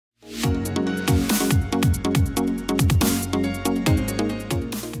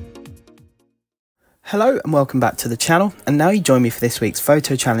Hello and welcome back to the channel, and now you join me for this week's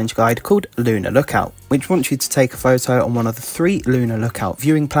photo challenge guide called Lunar Lookout, which wants you to take a photo on one of the 3 Lunar Lookout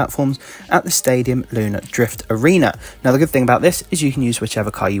viewing platforms at the Stadium Lunar Drift Arena. Now the good thing about this is you can use whichever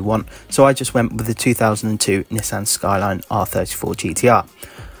car you want, so I just went with the 2002 Nissan Skyline R34 GTR.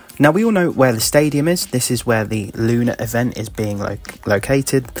 Now we all know where the stadium is. This is where the Lunar event is being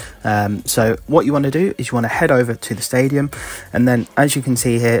located. So what you want to do is you want to head over to the stadium, and then as you can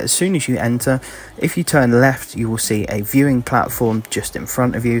see here, as soon as you enter, if you turn left, you will see a viewing platform just in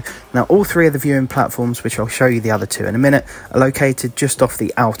front of you. Now all 3 of the viewing platforms, which I'll show you the other 2 in a minute, are located just off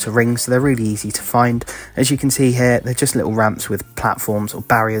the outer ring, so they're really easy to find. As you can see here, they're just little ramps with platforms or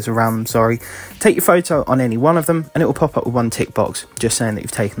barriers around them, sorry. Take your photo on any one of them and it will pop up with 1 tick box just saying that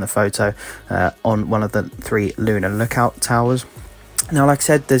you've taken the photo on one of the 3 Lunar Lookout towers. Now like I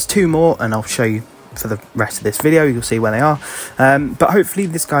said, there's 2 more and I'll show you for the rest of this video. You'll see where they are, but hopefully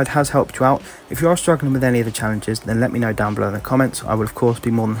this guide has helped you out. If you are struggling with any of the challenges, then let me know down below in the comments. I will of course be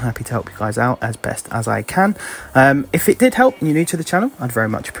more than happy to help you guys out as best as I can. If it did help and you're new to the channel, I'd very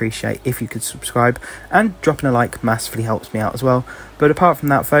much appreciate if you could subscribe, and dropping a like massively helps me out as well. But apart from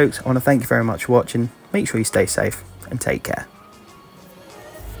that folks, I want to thank you very much for watching. Make sure you stay safe and take care.